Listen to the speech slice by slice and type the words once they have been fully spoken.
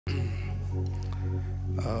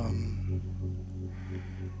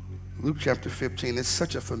Luke chapter 15. It's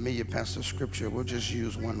such a familiar passage of scripture. We'll just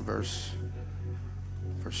use one verse.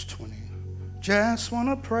 Verse 20. Just want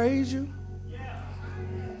to praise you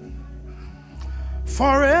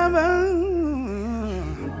forever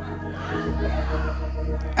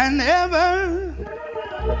and ever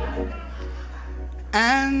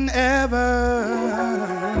and ever,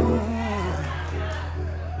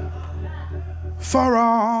 for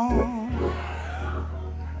all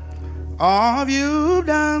you've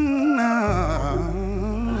done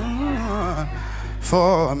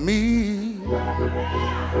for me.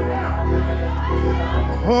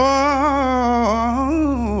 Oh,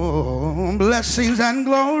 blessings and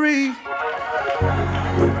glory.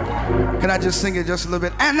 Can I just sing it just a little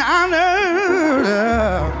bit? And honor,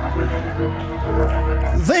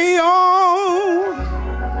 they all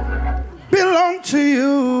belong to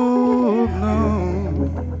you.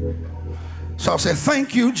 So I'll say,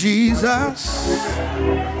 thank you, Jesus,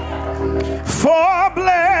 for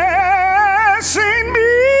blessing me.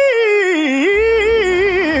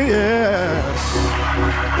 Yes,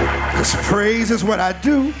 because praise is what I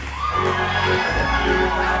do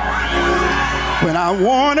when I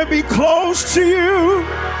want to be close to you.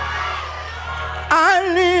 I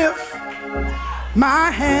lift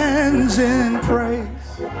my hands in praise.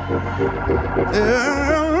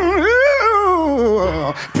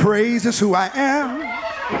 Praise is who I am.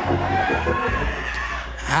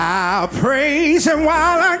 I'll praise him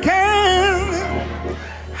while I can.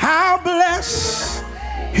 I'll bless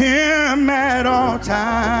him at all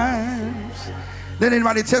times. Did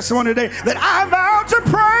anybody testimony today that I vow to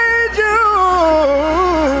praise you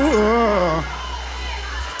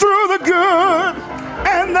through the good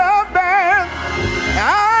and the bad?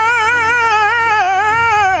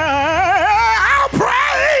 I'll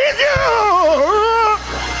praise you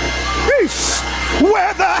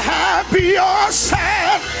whether happy or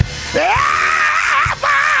sad. I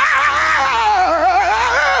vow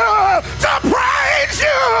to praise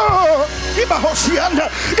you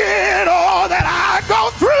in all that I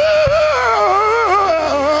go through,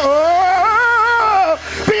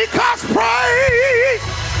 because praise,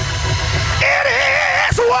 it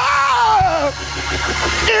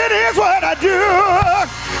is what I do.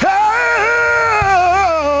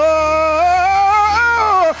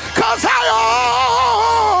 Cause I owe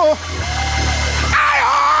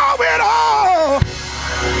it all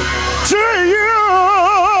to you.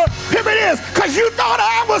 Here it is. Cause you thought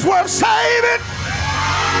I was worth saving,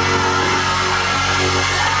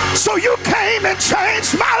 so you came and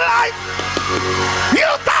changed my life. You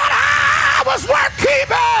thought I was worth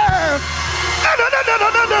keeping.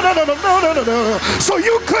 No. So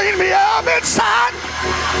you cleaned me up inside.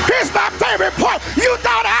 Here's my favorite part. You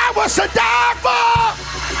thought I was to die for.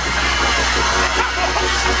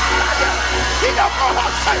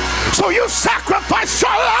 So you sacrificed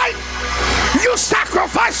your life. You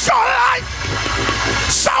sacrificed your life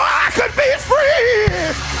so I could be free.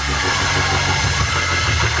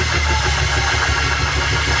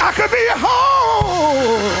 I could be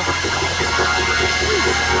whole.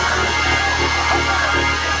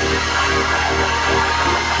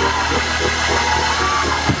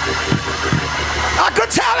 I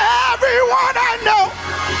could tell everyone I know.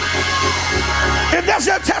 If that's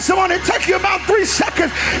your testimony, take you about 3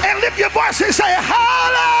 seconds and lift your voice and say,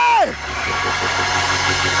 hallelujah,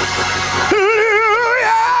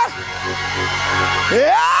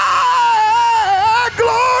 yeah,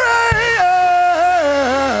 glory,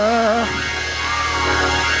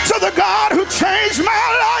 to the God who changed my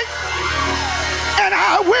life, and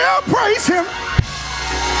I will praise him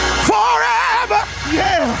forever,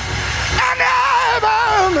 yeah, and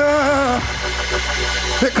ever,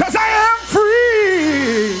 because I am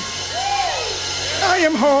free, I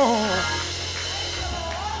am whole.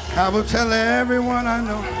 I will tell everyone I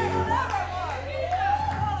know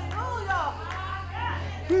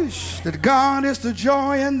that God is the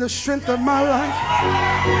joy and the strength of my life.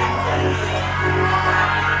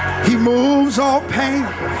 He moves all pain,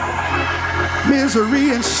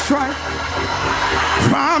 misery, and strife.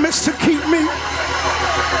 Promise to keep me,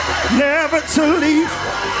 never to leave,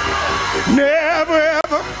 never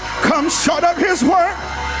ever come short of his word.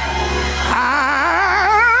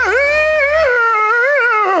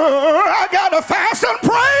 I gotta fast and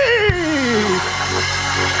pray,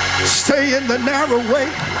 stay in the narrow way,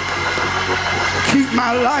 keep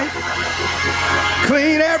my life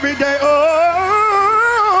clean every day.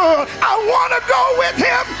 Oh, I wanna go with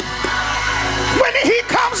him when he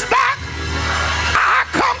comes back. I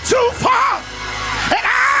come too far and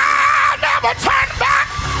I never turn back,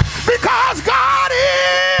 because God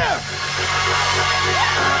is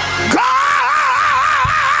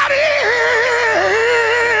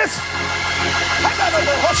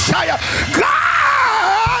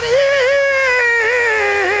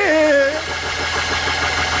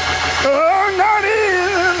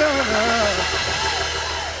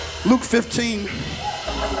Luke 15.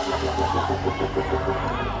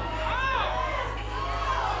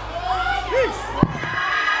 Peace.